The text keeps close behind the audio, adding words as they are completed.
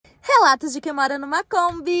Relatos de quem mora numa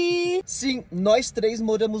kombi. Sim, nós três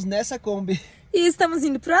moramos nessa kombi. E estamos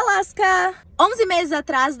indo pro Alasca. 11 meses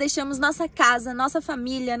atrás, deixamos nossa casa, nossa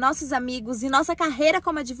família, nossos amigos e nossa carreira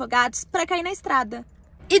como advogados para cair na estrada.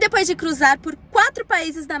 E depois de cruzar por 4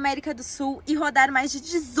 países da América do Sul e rodar mais de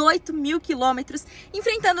 18 mil quilômetros,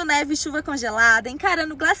 enfrentando neve e chuva congelada,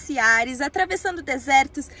 encarando glaciares, atravessando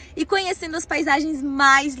desertos e conhecendo as paisagens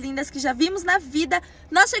mais lindas que já vimos na vida,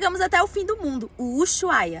 nós chegamos até o fim do mundo, o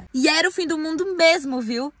Ushuaia. E era o fim do mundo mesmo,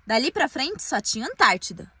 viu? Dali pra frente só tinha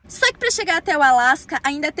Antártida. Só que para chegar até o Alasca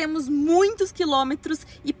ainda temos muitos quilômetros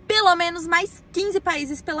e pelo menos mais 15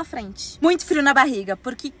 países pela frente. Muito frio na barriga,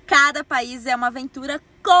 porque cada país é uma aventura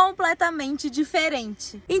completamente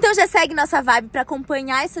diferente. Então já segue nossa vibe para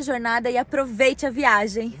acompanhar essa jornada e aproveite a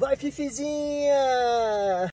viagem. Vai, Fifizinha!